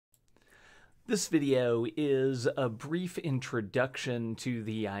This video is a brief introduction to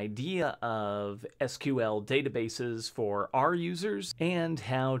the idea of SQL databases for our users and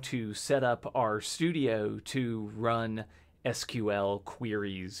how to set up our studio to run SQL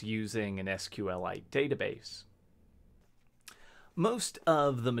queries using an SQLite database. Most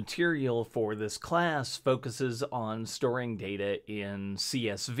of the material for this class focuses on storing data in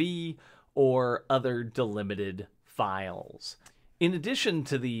CSV or other delimited files. In addition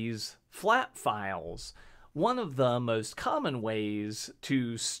to these flat files, one of the most common ways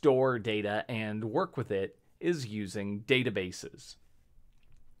to store data and work with it is using databases.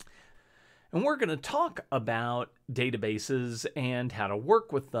 And we're going to talk about databases and how to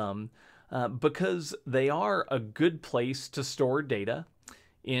work with them because they are a good place to store data.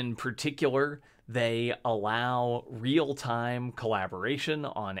 In particular, they allow real-time collaboration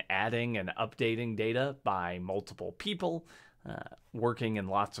on adding and updating data by multiple people, working in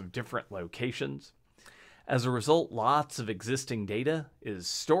lots of different locations. As a result, lots of existing data is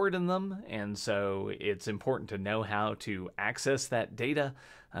stored in them, and so it's important to know how to access that data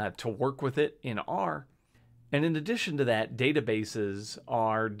to work with it in R. And in addition to that, databases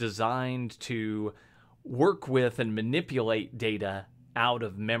are designed to work with and manipulate data out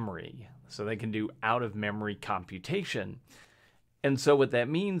of memory. So they can do out-of-memory computation. And so what that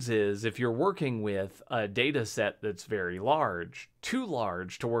means is if you're working with a data set that's very large, too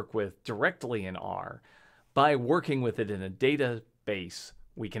large to work with directly in R, by working with it in a database,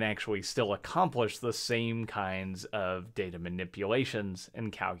 we can actually still accomplish the same kinds of data manipulations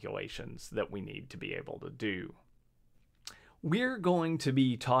and calculations that we need to be able to do. We're going to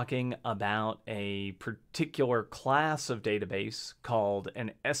be talking about a particular class of database called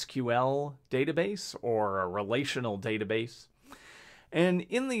an SQL database or a relational database. And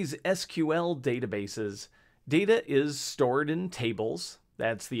in these SQL databases, data is stored in tables.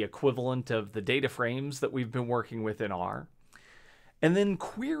 That's the equivalent of the data frames that we've been working with in R. And then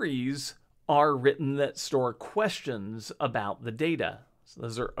queries are written that store questions about the data. So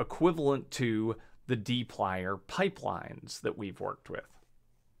those are equivalent to the dplyr pipelines that we've worked with.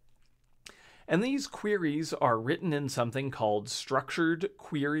 And these queries are written in something called structured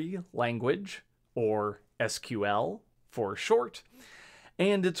query language, or SQL for short.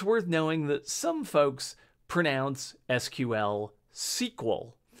 And it's worth knowing that some folks pronounce SQL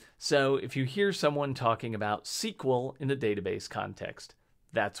SQL. So if you hear someone talking about SQL in a database context,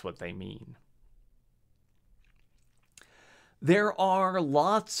 that's what they mean. There are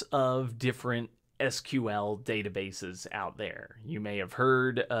lots of different SQL databases out there. You may have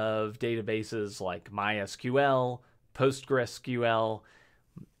heard of databases like MySQL, PostgreSQL,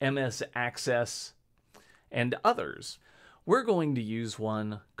 MS Access, and others. We're going to use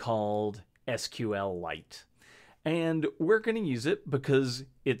one called SQLite. And we're going to use it because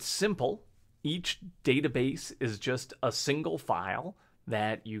it's simple. Each database is just a single file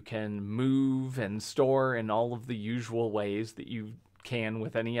that you can move and store in all of the usual ways that you can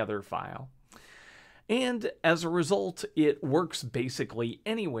with any other file. And as a result, it works basically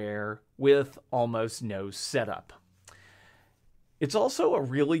anywhere with almost no setup. It's also a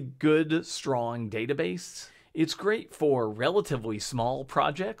really good, strong database. It's great for relatively small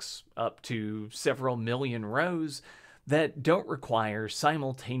projects, up to several million rows, that don't require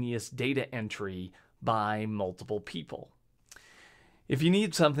simultaneous data entry by multiple people. If you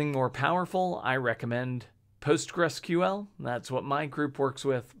need something more powerful, I recommend PostgreSQL. That's what my group works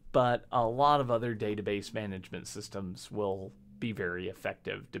with, but a lot of other database management systems will be very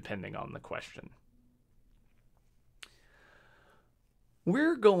effective depending on the question.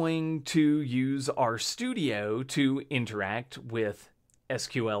 We're going to use our studio to interact with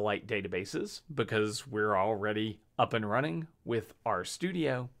SQLite databases because we're already up and running with our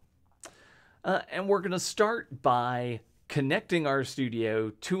studio. And we're going to start by connecting our studio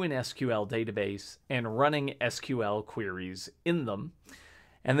to an SQL database and running SQL queries in them.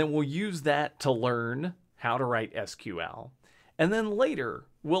 And then we'll use that to learn how to write SQL. And then later,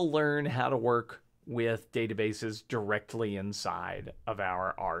 we'll learn how to work with databases directly inside of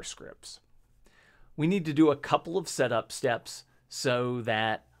our R scripts. We need to do a couple of setup steps so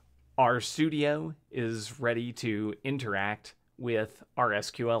that our studio is ready to interact with our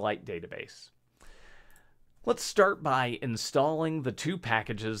SQLite database. Let's start by installing the two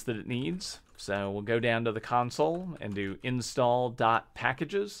packages that it needs. So we'll go down to the console and do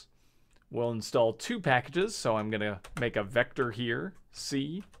install.packages. We'll install two packages, so I'm going to make a vector here,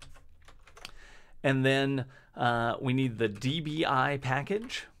 C. And then we need the dbi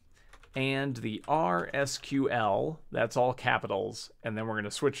package and the rsql, that's all capitals, and then we're going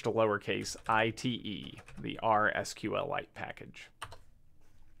to switch to lowercase ite, the rsqlite package.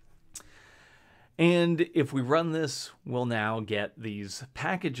 And if we run this, we'll now get these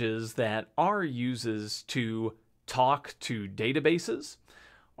packages that R uses to talk to databases.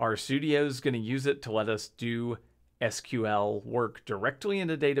 RStudio is going to use it to let us do SQL work directly in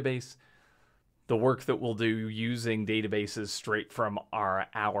a database. The work that we'll do using databases straight from our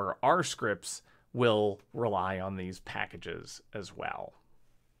R scripts will rely on these packages as well.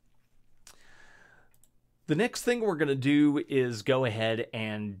 The next thing we're going to do is go ahead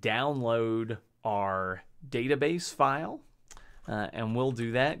and download our database file, and we'll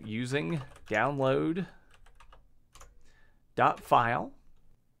do that using download.file.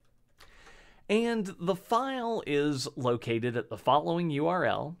 And the file is located at the following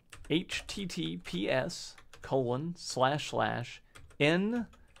URL,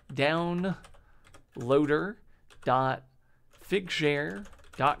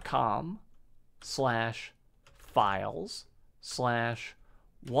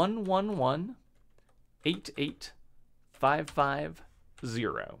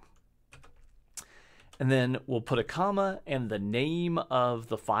 And then we'll put a comma and the name of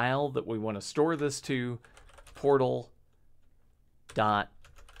the file that we want to store this to,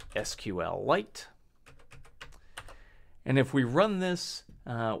 portal.sqlite. And if we run this,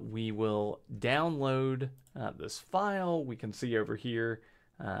 we will download this file. We can see over here,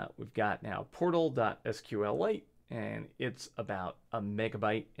 we've got now portal.sqlite, and it's about 1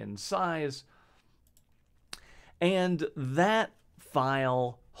 megabyte in size. And that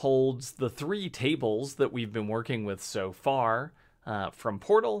file holds the 3 tables that we've been working with so far from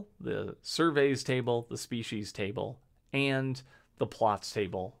Portal: the surveys table, the species table, and the plots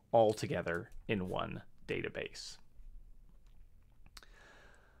table, all together in one database.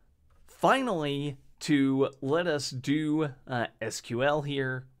 Finally, to let us do SQL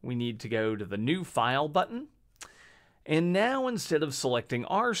here, we need to go to the New File button. And now, instead of selecting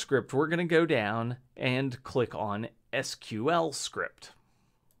R script, we're going to go down and click on SQL script.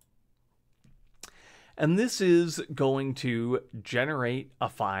 And this is going to generate a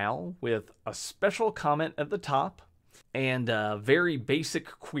file with a special comment at the top and a very basic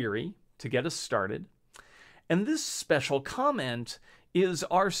query to get us started. And this special comment is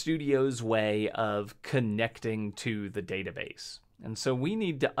RStudio's way of connecting to the database. And so we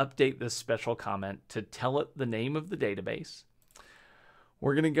need to update this special comment to tell it the name of the database.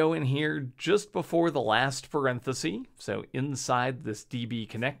 We're going to go in here just before the last parenthesis, so inside this db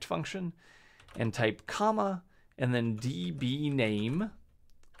connect function, and type comma, and then db name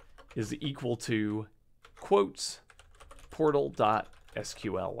is equal to quotes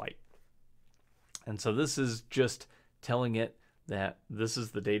portal.sqlite. And so this is just telling it that this is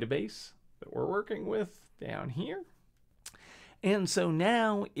the database that we're working with down here. And so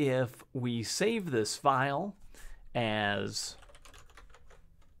now if we save this file as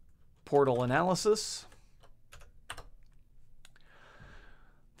portal analysis,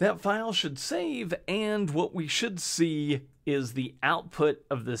 that file should save, and what we should see is the output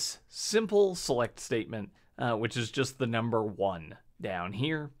of this simple select statement, which is just the number 1 down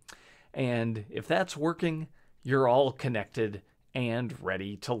here. And if that's working, you're all connected and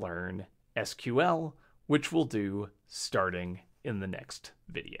ready to learn SQL, which we'll do starting in the next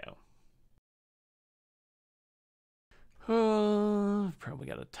video. Probably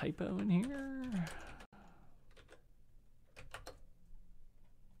got a typo in here.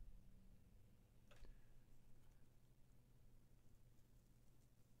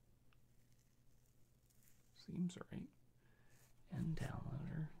 Seems right. And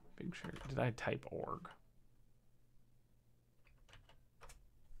downloader, big share. Did I type org?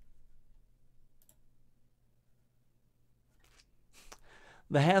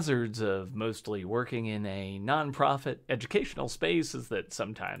 The hazards of mostly working in a nonprofit educational space is that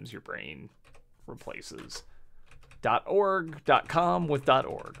sometimes your brain replaces .org, .com with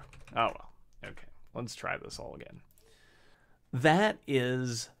 .org. Oh well, okay, let's try this all again. That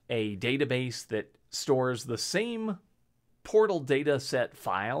is a database that stores the same portal data set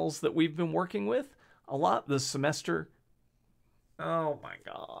files that we've been working with a lot this semester. Oh my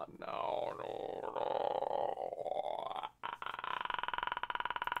God, no.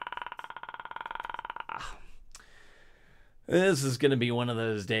 This is going to be one of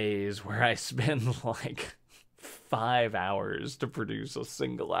those days where I spend like 5 hours to produce a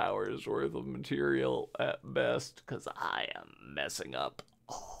single hour's worth of material at best, because I am messing up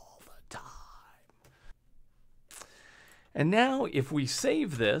all the time. And now if we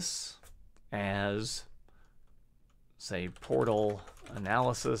save this as, say, portal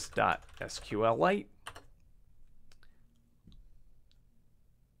analysis.sqlite,